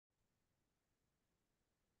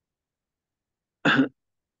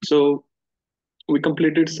So we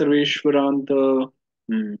completed Sarveshwaranta,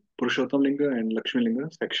 Purushottam Linga and Lakshmi Linga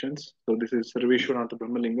sections. So this is Sarveshwaranta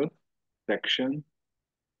Brahma Linga section.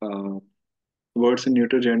 Uh, Words in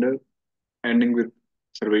neuter gender ending with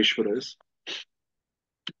Sarveshwaras.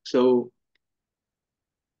 So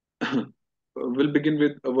we'll begin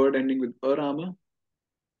with a word ending with Arama,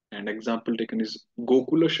 and example taken is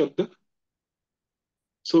Gokula Shabda.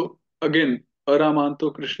 So again,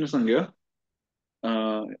 Aramanto Krishna Sangya.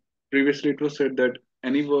 Uh, Previously, it was said that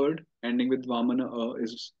any word ending with Vamana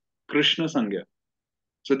is Krishna Sangya.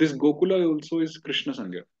 So this Gokula also is Krishna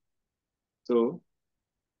Sangya. So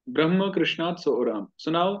Brahma Krishnat so Ram. So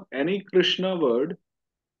now any Krishna word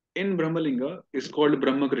in Brahmalinga is called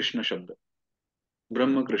Brahma Krishna Shabda.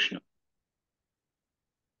 Brahma Krishna.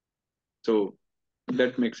 So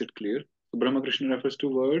that makes it clear. So Brahma Krishna refers to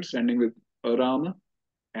words ending with Rama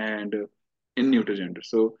and in neuter gender.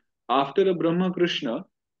 So after a Brahma Krishna,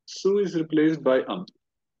 Su is replaced by Am.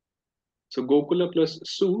 So Gokula plus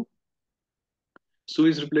Su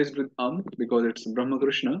is replaced with because it's Brahma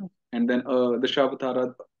Krishna, and then Ara,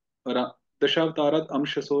 Dashavtarad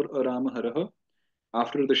Amshasor Arama Haraha.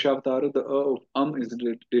 After the Shavtara, the of is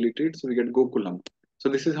deleted, so we get Gokulam. So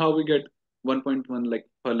this is how we get 1.1 like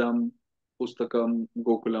Phalam, Pustakam,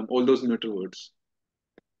 Gokulam, all those neuter words.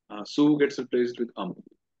 Su gets replaced with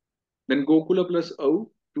Then Gokula plus Au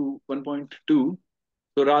to 1.2.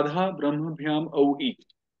 So Radha Brahma Bhyam Au E.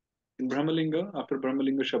 In Brahmalinga, after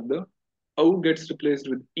Brahmalinga Shabda, Au gets replaced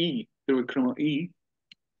with E, Trivikrama E,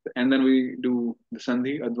 and then we do the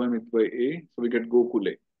Sandhi, Advai Midvai A, so we get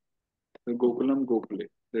Gokule. So Gokulam, Gokule.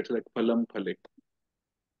 That's like Phalam, Phale.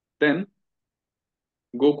 Then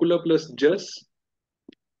Gokula plus Jas,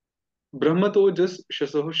 Brahmato Jas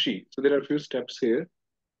Shasaho Shi. So there are a few steps here.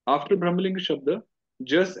 After Brahmalinga Shabda,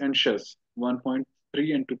 Jas and Shas, 1.3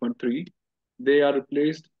 and 2.3, they are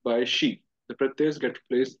replaced by She. The pratyas get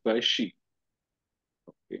replaced by She.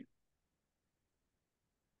 Okay.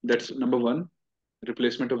 That's number one,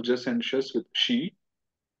 replacement of Jas and Shas with She.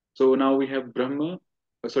 So now we have Gokula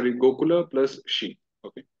plus She.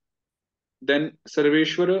 Okay. Then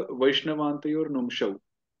Sarveshwara Vaishnavantayor Numshav.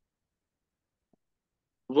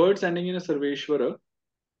 Words ending in a Sarveshwara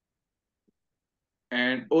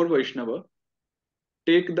and or Vaishnava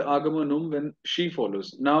take the Agama Num when she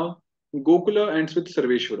follows. Now Gokula ends with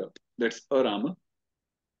Sarveshwara. That's a Rama.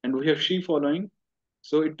 And we have she following.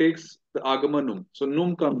 So it takes the Agama Num. So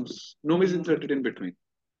Num is inserted in between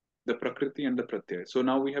the Prakriti and the Pratyaya. So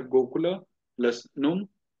now we have Gokula plus Num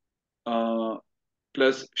uh,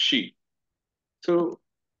 plus she. So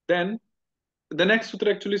then the next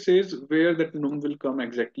sutra actually says where that Num will come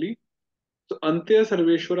exactly. So Antya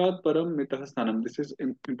Sarveshwarat Param Mitah Sthanam. This is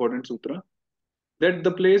important sutra. That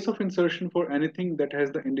the place of insertion for anything that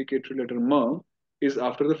has the indicatory letter ma is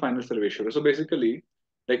after the final Sarveshwara. So basically,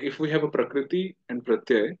 like if we have a Prakriti and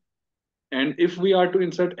Pratyay, and if we are to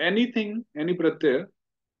insert anything, any Pratyay,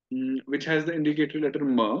 which has the indicatory letter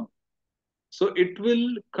ma, so it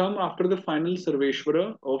will come after the final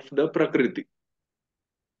Sarveshwara of the Prakriti.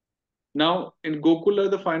 Now, in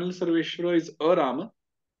Gokula, the final Sarveshwara is a Rama,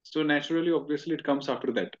 so naturally, obviously, it comes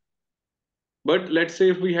after that. But let's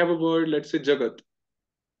say if we have a word, let's say Jagat.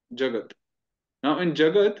 Now in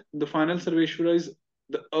Jagat, the final Sarveshwara is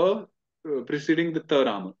the preceding the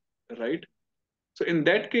Tarama, right? So in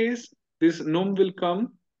that case, this Num will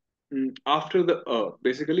come after the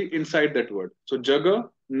basically inside that word. So Jaga,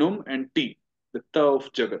 Num, and T, the Ta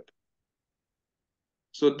of Jagat.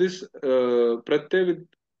 So this Pratyay with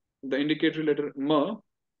the indicatory letter Ma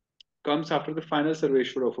comes after the final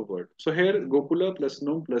Sarveshwara of a word. So here Gokula plus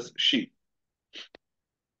Num plus She.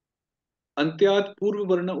 Antyat Purva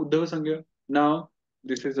Varna Uddhava Sangya. Now,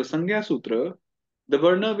 this is a Sangya Sutra. The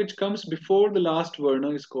Varna which comes before the last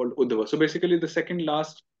Varna is called Uddhava. So basically, the second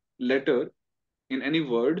last letter in any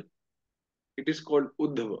word, it is called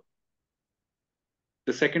Uddhava.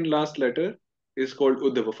 The second last letter is called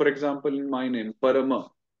Uddhava. For example, in my name, Parama,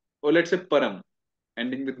 or let's say Param,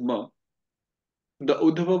 ending with Ma, the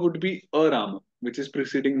Uddhava would be Arama, which is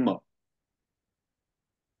preceding Ma.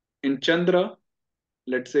 In Chandra,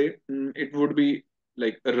 let's say it would be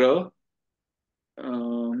like Ra,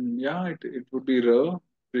 yeah, it would be Ra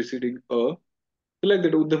preceding A. So like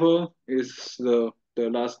that, Uddhava is the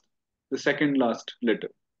second last letter.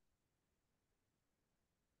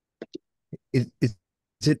 Is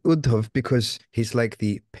it Uddhav because he's like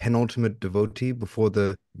the penultimate devotee before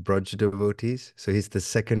the Braj devotees? So he's the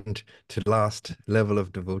second to last level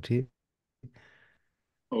of devotee.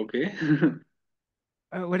 Okay.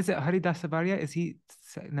 What is it? Haridasavarya? Is he?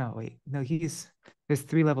 No, wait. No, there's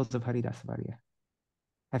three levels of Haridasavarya.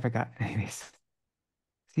 I forgot. Anyways.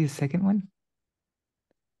 he the second one?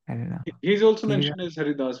 I don't know. He's also Giriraj. mentioned as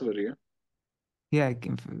Haridas Varya. Yeah,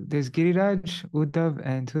 there's Giriraj, Uddhav,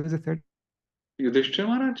 and who's the third Yudhishthir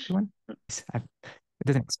Maharaj. one? It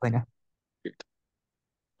doesn't explain it.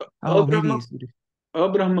 Oh, maybe Abrahma, he's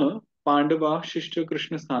Abrahma, Pandava, Shishta,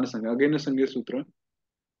 Krishna, Sthana Sangha. Again, a Sangha Sutra.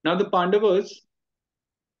 Now, the Pandavas,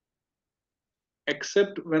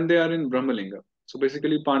 except when they are in Brahmalinga. So,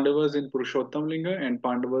 basically, Pandavas in Purushottam Linga and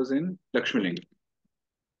Pandavas in Lakshmi Linga.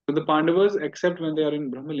 So, the Pandavas, except when they are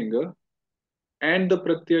in Brahmalinga, and the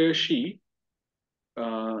Pratyayashi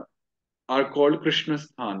uh, are called Krishna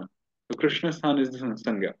Sthana. So, Krishna Sthana is the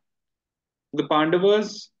Sangha. The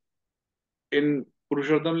Pandavas in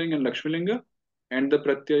Purushottam Linga and Lakshmi Linga, and the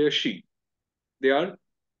Pratyayashi, they are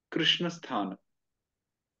Krishna Sthana.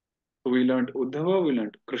 So we learned Uddhava, we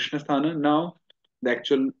learned Krishna Sthana. Now the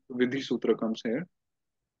actual Vidhi Sutra comes here.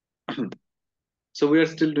 So we are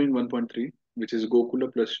still doing 1.3, which is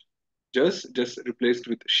Gokula plus just replaced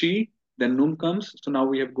with She. Then Num comes. So now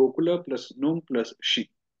we have Gokula plus Num plus She.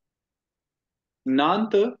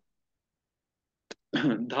 Nanta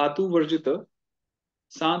Dhatu Varjita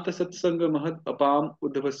Sant Satsanga Mahad Apam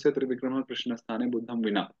Uddhavasya Trivikrama Krishna Sthane Buddham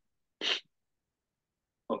Vina.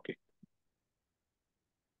 Okay.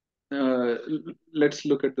 Let's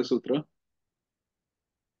look at the sutra.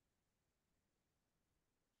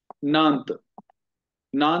 Nant.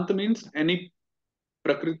 Nant means any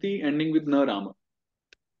Prakriti ending with na Rama.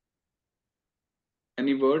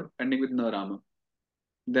 Any word ending with na Rama.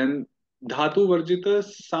 Then Dhatu Varjita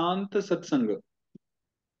Sant Satsanga.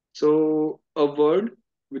 So a word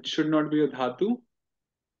which should not be a Dhatu,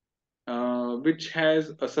 which has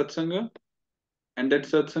a Satsanga, and that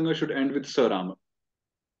Satsanga should end with Sarama.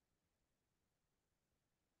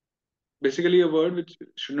 Basically, a word which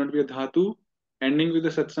should not be a Dhatu, ending with a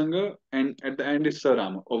Satsanga, and at the end is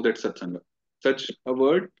Sarama of that Satsanga. Such a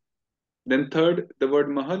word. Then third, the word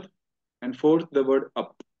Mahad, and fourth, the word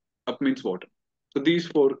Up. Up means water. So these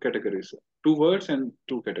four categories, two words and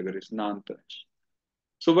two categories, Nanta.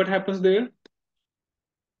 So what happens there?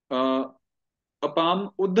 Uh,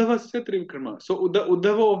 Apam Uddhavasya Trivikrama. So the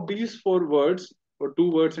Uddhava of these four words, or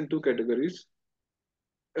two words and two categories,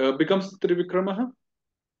 becomes Trivikrama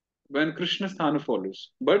when Krishna Sthana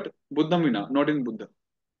follows. But Buddham Vina, not in Buddha.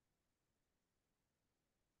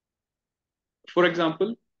 For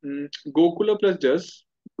example, Gokula plus Jas.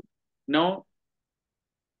 Now,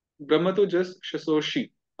 Brahma to Jas, Shaso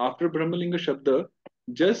Shi. After Brahmalinga Shabda,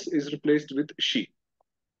 Jas is replaced with Shi.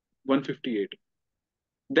 158.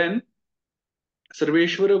 Then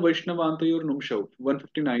Sarveshwara Vaishnavantayor Numshav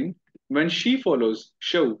 159. When she follows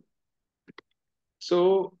Shav,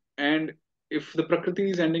 so and if the Prakriti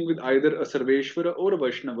is ending with either a Sarveshwara or a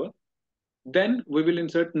Vaishnava, then we will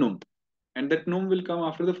insert Num. And that Num will come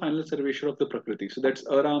after the final Sarveshwara of the Prakriti. So that's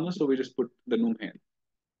Arama, so we just put the Num here.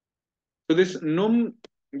 So this Num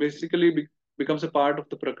basically becomes a part of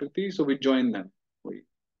the Prakriti, so we join them. So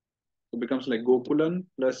it becomes like Gokulan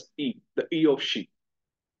plus E, the E of She.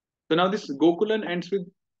 So now this Gokulan ends with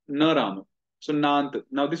Narama. So Nant.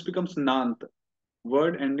 Now this becomes Nant.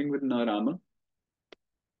 Word ending with Narama.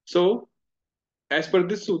 So as per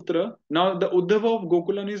this sutra, now the Uddhava of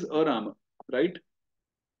Gokulan is Arama, right?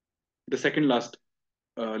 The second last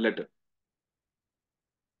letter.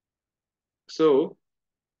 So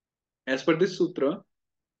as per this sutra,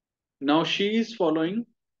 now she is following,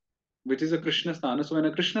 which is a Krishna Sthana. So when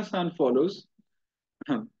a Krishna Sthan follows,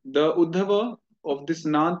 the Uddhava of this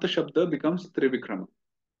Nanta Shabda becomes Trivikrama.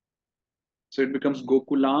 So it becomes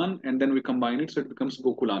Gokulan and then we combine it, so it becomes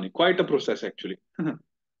Gokulani. Quite a process actually.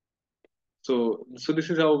 So this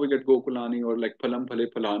is how we get Gokulani or like Phalam Phale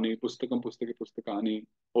Phalani, Pustakam Pustake Pustakani,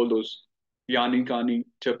 all those Yani Kani,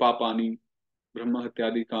 Cha Papani, Brahma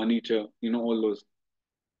Hatyadi Kani Cha, all those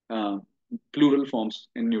uh, plural forms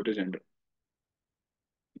in neuter gender.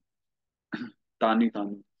 Tani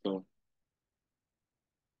Tani.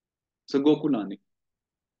 So Gokulani.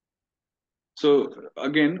 So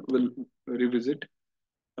again, we'll revisit.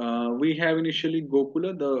 We have initially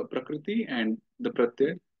Gokula, the Prakriti, and the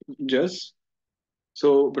Pratyay, Jas.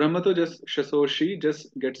 So Brahmato just Shaso She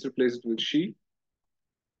just gets replaced with She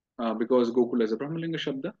because Gokula is a Brahmalinga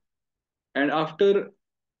Shabda. And after,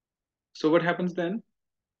 so what happens then?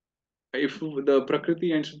 If the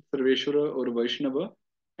Prakriti ends with Sarveshwara or Vaishnava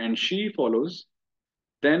and She follows,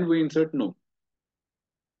 then we insert No.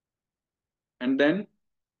 And then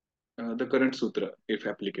the current sutra, if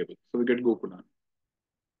applicable. So we get Gokulan.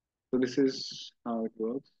 So this is how it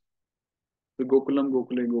works. So Gokulam,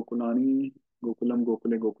 Gokule, Gokulani, Gokulam,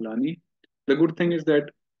 Gokule, Gokulani. The good thing is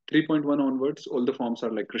that 3.1 onwards, all the forms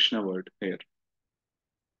are like Krishna word here.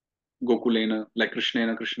 Gokulena, like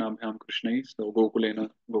Krishnena, Krishnabhyam, Krishnai. So Gokulena,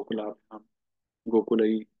 Gokulabhyam,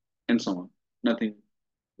 Gokulai, and so on. Nothing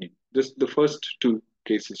new. Just the first two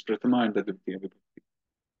cases, Prathama and the Dvitiya Vibhakti.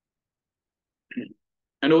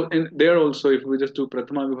 And there also, if we just do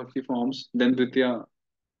Prathama Vibhakti forms, then Dvitiya,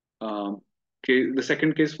 the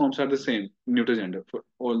second case forms are the same, neuter gender for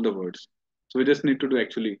all the words. So we just need to do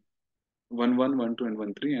actually 1 1, 1 2, and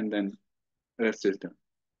 1 3, and then rest is done.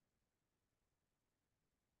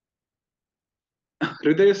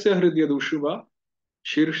 Hridayasya hridyadushuva,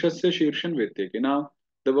 shirshasya shirshan vetyake. Now,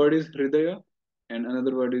 the word is hridaya, and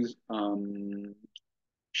another word is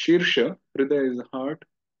shirsha. Hridaya is heart,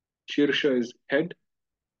 shirsha is head.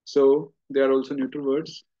 So they are also neutral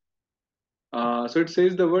words. So it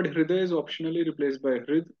says the word hridaya is optionally replaced by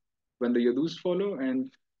hrid when the yadus follow,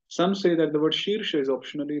 and some say that the word shirsha is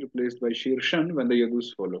optionally replaced by shirshan when the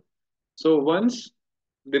yadus follow. So once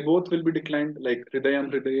they both will be declined, like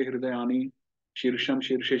hridayam, hridaye, hridayani, shirsham,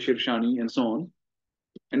 shirshe, shirshani, and so on.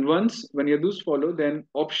 And once when yadus follow, then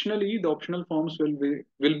optionally the optional forms will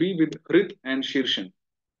be with hrid and shirshan,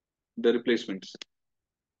 the replacements.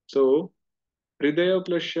 So hridaya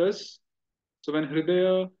plus shas. So when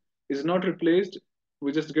hridaya is not replaced,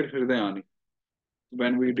 we just get hridayani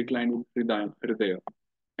when we decline with hridaya.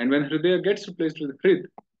 And when hridaya gets replaced with hrid,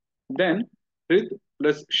 then hrid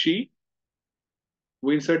plus she,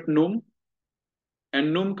 we insert num,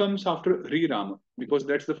 and num comes after Ri Rama because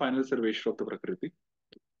that's the final Sarveshwar of the Prakriti.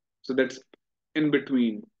 So that's in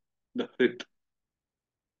between the Hrit.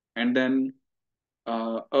 And then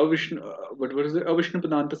Avishnu, what is it? Avishnu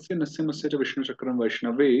Padantasya Nasya Masya Vishnu Chakram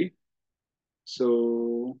Vaishnave.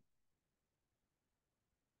 So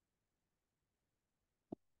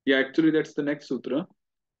yeah, actually that's the next sutra.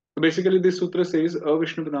 So basically this sutra says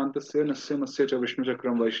Avishnu Padantasya Nasya Masya Vishnu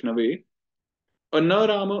Chakram Vaishnave. A Na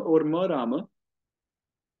Rama or Ma Rama,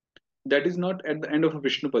 that is not at the end of a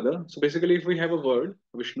Vishnu Pada. So basically if we have a word,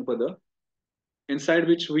 Vishnu Pada, inside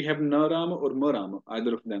which we have Na Rama or Ma Rama,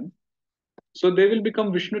 either of them, so they will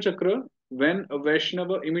become Vishnu Chakra when a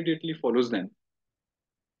Vaishnava immediately follows them.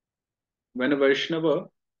 When a Vaishnava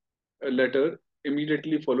letter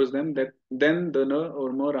immediately follows them, that then the Na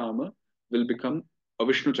or Ma Rama will become a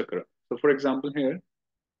Vishnu Chakra. So, for example, here,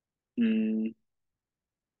 mm,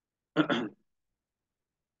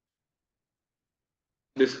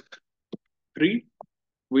 this three,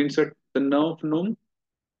 we insert the Na of Nom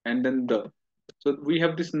and then the. So we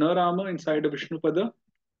have this Na Rama inside a Vishnu Pada,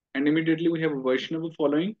 and immediately we have a Vaishnava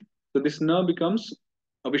following. So this Na becomes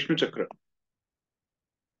a Vishnu Chakra.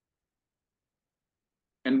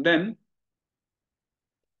 And then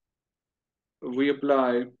we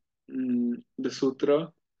apply the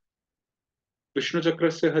sutra Vishnu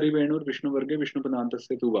Chakrasya Hari Venur Vishnu Varge Vishnu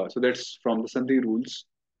Padantasya Tuva. So that's from the Sandhi rules.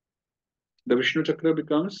 The Vishnu Chakra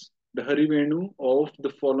becomes the Hari Venu of the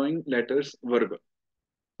following letters Varga.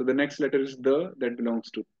 So the next letter is the that belongs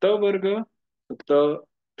to Ta Varga, Ta,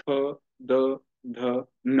 Tha, Da, Dha,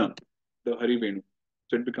 Na, the Hari Venu.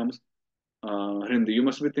 So it becomes Hindi. You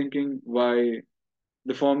must be thinking why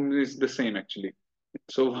the form is the same actually.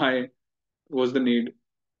 So why was the need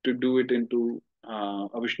to do it into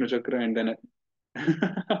a Vishnu Chakra and then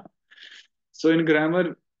so in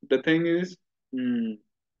grammar, the thing is, mm,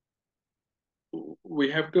 we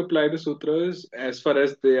have to apply the sutras as far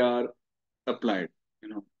as they are applied,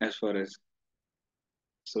 as far as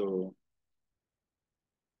so.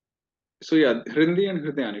 So yeah, Hrindi and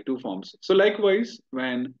Hridayani, two forms. So likewise,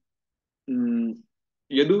 when mm,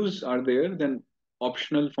 Yadus are there, then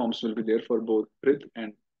optional forms will be there for both Hrid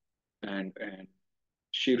and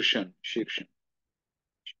Shirshan. Shirshan.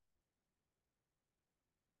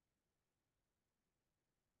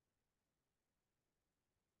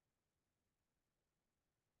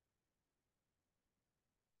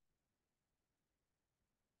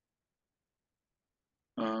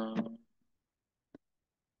 Uh,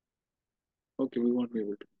 okay, we won't be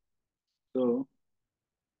able to. So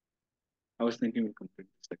I was thinking we'll complete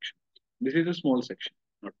this section. This is a small section,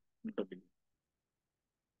 not a big.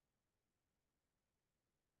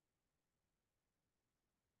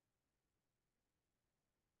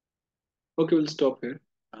 Okay, we'll stop here.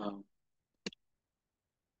 Um,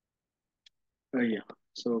 yeah.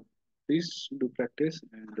 So please do practice,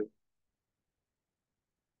 and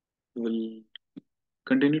we'll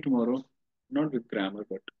continue tomorrow. Not with grammar,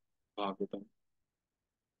 but Bhagavatam.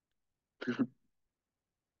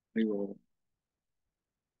 We will-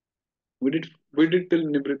 we did till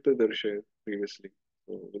Nibritta Darsha previously.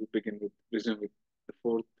 So we'll resume with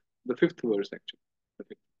the fifth verse actually. The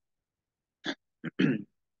fifth.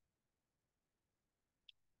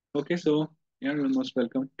 Okay, so yeah, you're most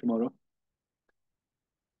welcome tomorrow.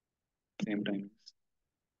 same timings.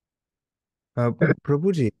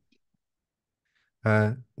 Prabhuji,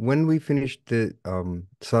 when we finished the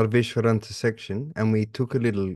Sarveshwaranta section and we took a little